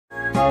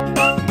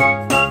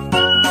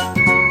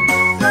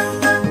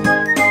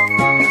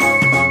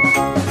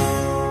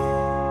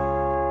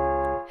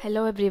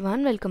Hello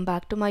everyone, welcome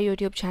back to my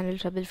YouTube channel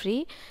Trouble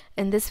Free.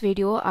 In this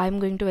video I am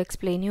going to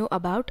explain you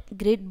about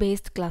grid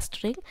based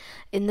clustering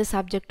in the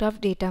subject of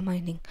data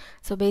mining.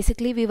 So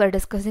basically we were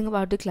discussing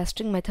about the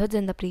clustering methods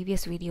in the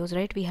previous videos,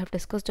 right? We have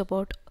discussed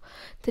about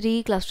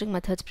 3 clustering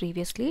methods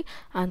previously,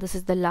 and this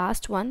is the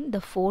last one, the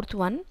 4th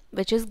one,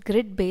 which is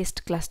grid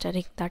based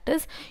clustering. That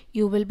is,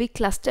 you will be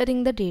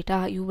clustering the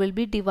data, you will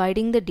be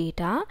dividing the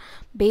data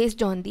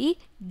based on the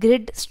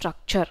grid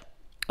structure.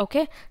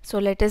 Okay, so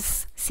let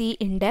us see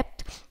in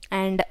depth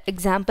and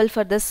example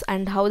for this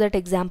and how that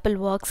example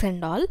works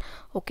and all.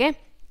 Okay,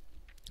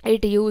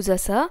 it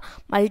uses a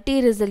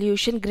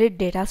multi-resolution grid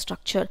data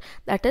structure.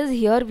 That is,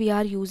 here we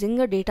are using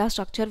a data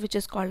structure which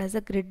is called as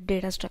a grid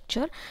data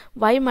structure.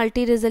 Why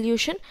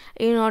multi-resolution?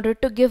 In order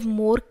to give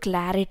more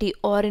clarity,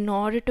 or in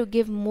order to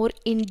give more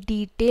in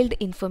detailed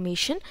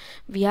information,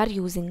 we are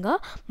using a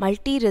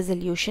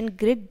multi-resolution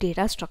grid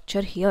data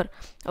structure here.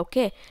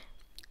 Okay,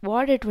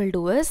 what it will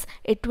do is,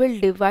 it will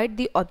divide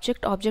the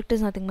object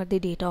is nothing but the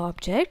data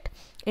object,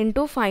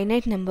 into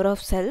finite number of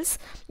cells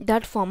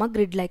that form a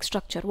grid like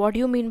structure. What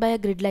do you mean by a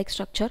grid like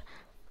structure?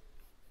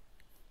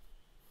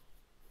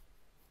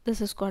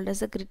 This is called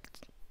as a grid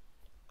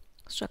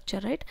structure,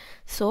 right?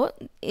 So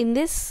in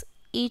this,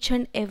 each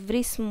and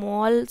every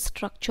small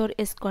structure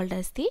is called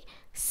as the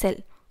cell.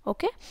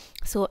 Okay,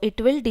 so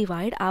it will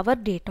divide our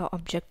data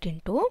object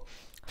into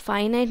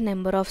finite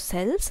number of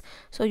cells.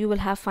 So you will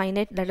have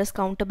finite, that is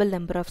countable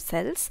number of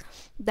cells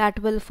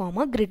that will form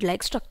a grid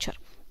like structure.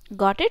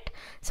 Got it?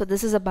 So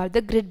this is about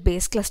the grid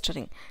based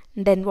clustering.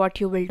 Then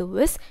what you will do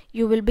is,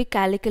 you will be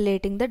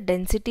calculating the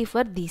density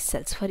for these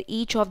cells. For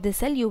each of the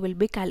cell you will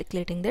be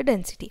calculating the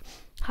density.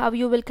 How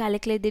you will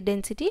calculate the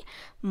density?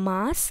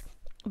 Mass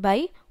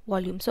by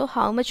volume. So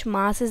how much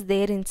mass is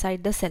there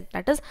inside the cell,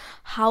 that is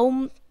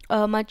how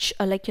much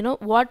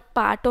what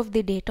part of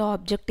the data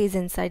object is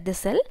inside the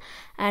cell,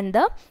 and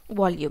the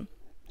volume.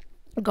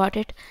 Got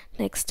it?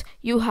 Next,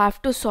 you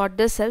have to sort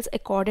the cells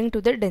according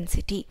to the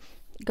density.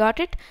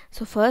 Got it?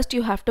 So first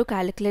you have to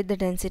calculate the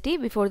density.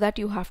 Before that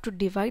you have to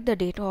divide the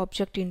data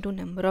object into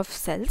number of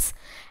cells,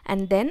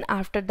 and then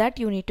after that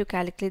you need to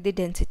calculate the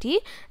density.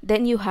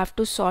 Then you have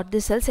to sort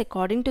the cells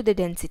according to the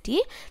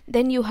density.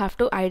 Then you have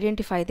to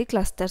identify the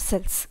cluster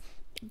cells.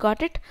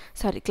 Got it?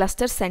 Sorry,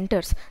 cluster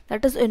centers.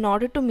 That is, in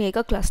order to make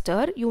a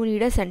cluster you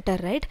need a center,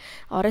 right,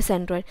 or a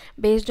centroid.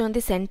 Based on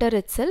the center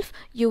itself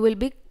you will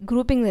be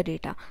grouping the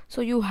data,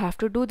 so you have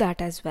to do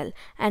that as well.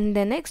 And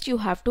then next you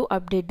have to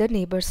update the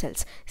neighbor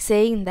cells,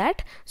 saying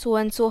that so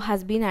and so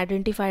has been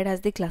identified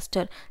as the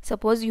cluster.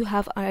 Suppose you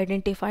have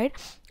identified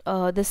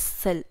this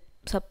cell,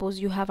 suppose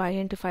you have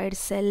identified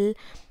cell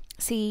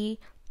C8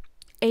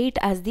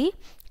 as the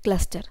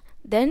cluster.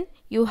 Then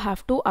you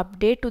have to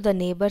update to the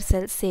neighbor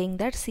cells saying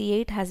that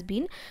C8 has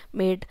been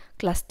made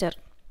cluster.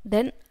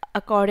 Then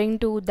according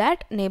to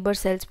that, neighbor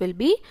cells will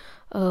be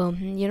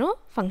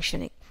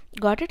functioning.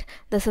 Got it?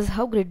 This is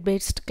how grid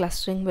based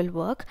clustering will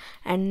work.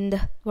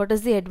 And what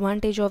is the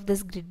advantage of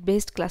this grid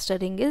based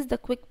clustering is the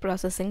quick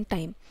processing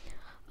time.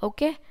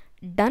 Okay,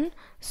 done.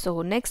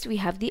 So next we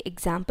have the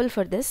example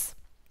for this.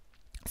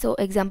 So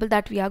example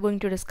that we are going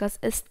to discuss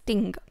is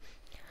STING.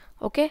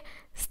 Okay,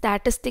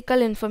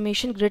 statistical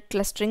information grid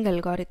clustering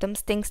algorithm.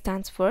 STING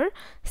stands for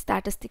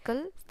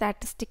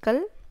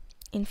statistical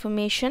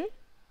information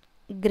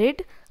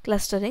grid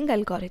clustering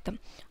algorithm.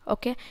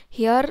 Okay,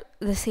 here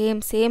the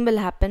same will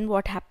happen.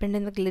 What happened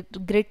in the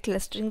grid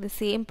clustering, the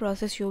same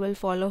process you will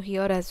follow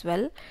here as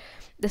well.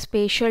 The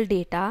spatial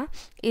data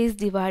is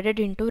divided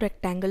into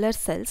rectangular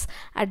cells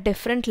at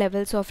different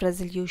levels of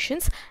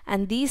resolutions,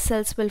 and these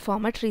cells will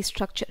form a tree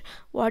structure.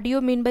 What do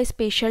you mean by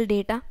spatial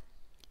data?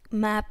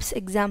 Maps,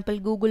 example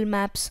Google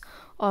Maps,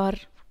 or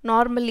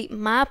normally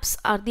maps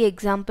are the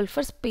example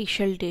for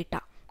spatial data.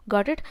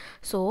 Got it?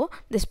 So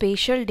the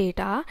spatial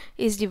data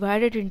is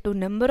divided into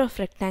number of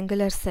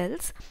rectangular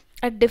cells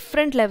at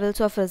different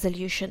levels of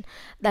resolution.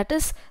 That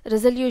is,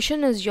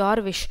 resolution is your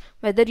wish,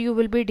 whether you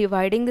will be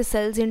dividing the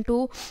cells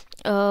into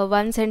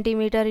 1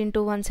 centimeter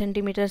into 1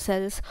 centimeter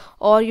cells,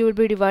 or you will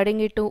be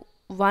dividing it to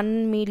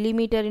 1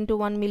 millimeter into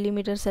 1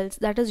 millimeter cells.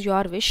 That is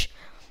your wish,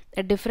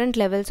 at different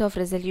levels of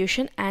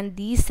resolution, and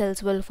these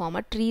cells will form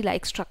a tree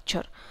like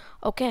structure.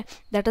 Okay,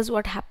 that is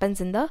what happens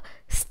in the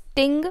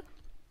STING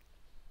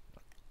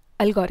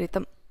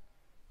algorithm.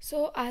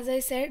 So as I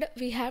said,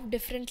 we have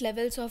different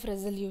levels of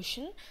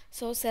resolution.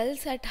 So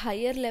cells at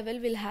higher level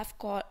will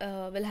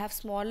have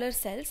smaller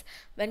cells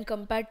when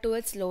compared to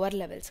its lower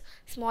levels.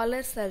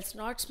 Smaller cells,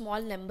 not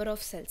small number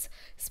of cells.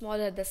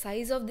 Smaller, the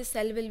size of the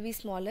cell will be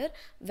smaller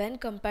when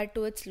compared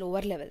to its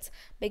lower levels,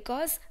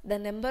 because the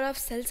number of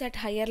cells at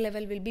higher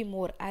level will be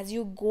more. As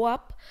you go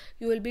up,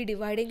 you will be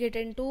dividing it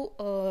into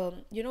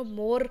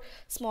more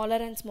smaller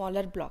and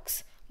smaller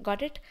blocks.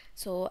 Got it?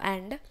 So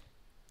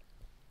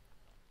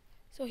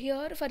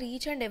here for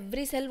each and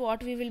every cell,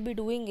 what we will be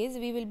doing is,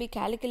 we will be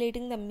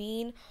calculating the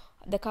mean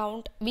the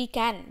count, we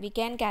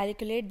can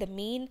calculate the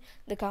mean,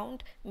 the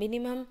count,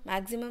 minimum,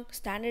 maximum,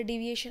 standard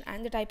deviation,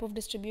 and the type of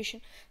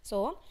distribution.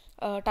 So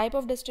type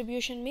of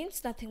distribution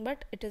means nothing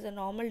but it is a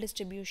normal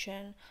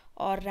distribution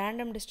or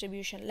random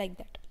distribution, like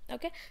that.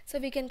 Okay, so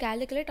we can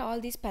calculate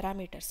all these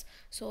parameters.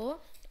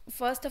 So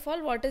first of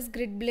all, what is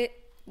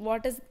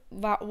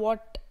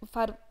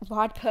for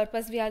what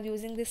purpose we are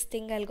using this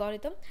Sting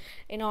algorithm?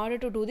 In order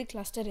to do the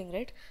clustering,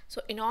 right?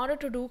 So in order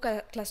to do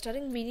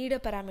clustering, we need a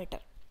parameter,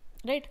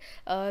 right?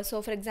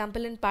 So for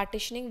example, in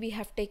partitioning we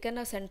have taken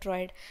a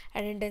centroid,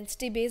 and in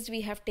density based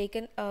we have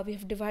taken we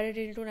have divided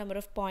it into number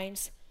of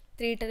points,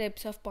 3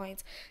 types of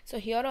points. So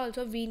here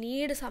also we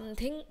need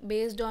something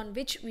based on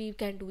which we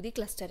can do the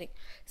clustering.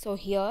 So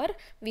here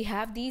we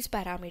have these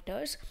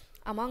parameters.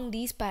 Among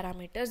these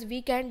parameters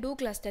we can do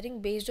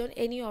clustering based on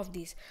any of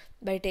these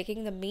by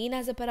taking the mean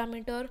as a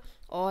parameter,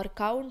 or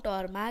count,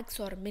 or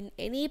max, or min,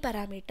 any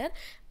parameter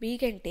we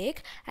can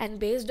take, and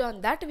based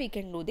on that we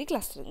can do the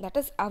clustering. That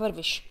is our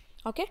wish.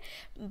 Okay,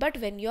 but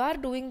when you are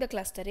doing the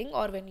clustering,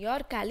 or when you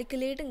are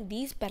calculating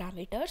these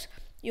parameters,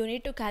 you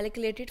need to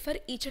calculate it for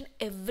each and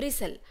every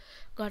cell.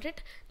 Got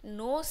it?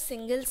 No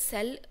single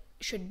cell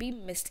should be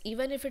missed.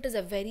 Even if it is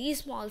a very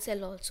small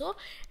cell also,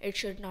 it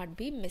should not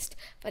be missed.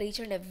 For each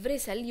and every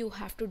cell you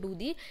have to do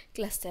the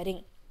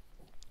clustering.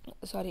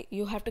 Sorry,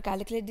 you have to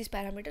calculate these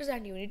parameters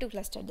and you need to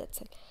cluster that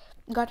cell.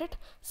 Got it?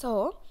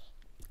 So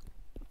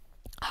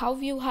how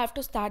you have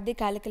to start the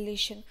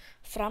calculation?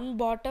 From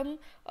bottom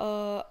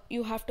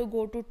you have to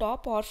go to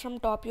top, or from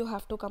top you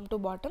have to come to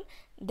bottom.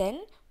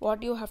 Then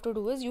what you have to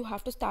do is you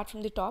have to start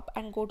from the top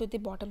and go to the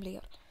bottom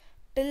layer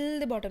till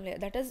the bottom layer.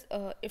 That is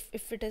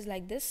if it is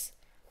like this.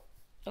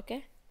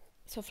 Okay,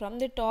 so from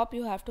the top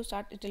you have to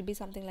start. It will be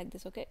something like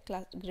this. Okay,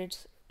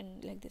 grids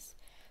in like this.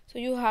 So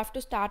you have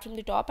to start from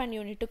the top and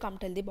you need to come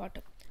till the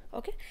bottom.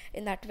 Okay,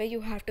 in that way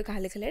you have to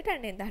calculate,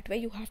 and in that way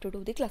you have to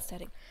do the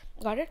clustering.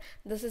 Got it?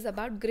 This is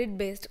about grid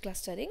based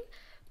clustering.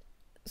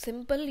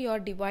 Simple, you are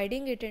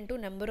dividing it into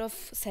number of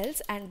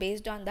cells, and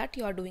based on that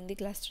you are doing the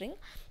clustering,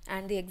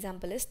 and the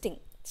example is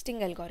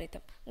Sting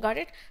algorithm. Got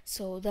it?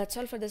 So that's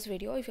all for this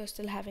video. If you're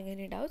still having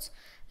any doubts,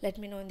 let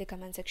me know in the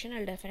comment section.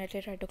 I'll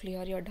definitely try to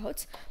clear your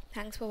doubts.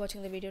 Thanks for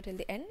watching the video till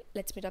the end.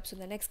 Let's meet up in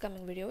the next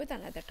coming video with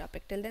another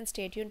topic. Till then,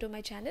 stay tuned to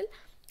my channel.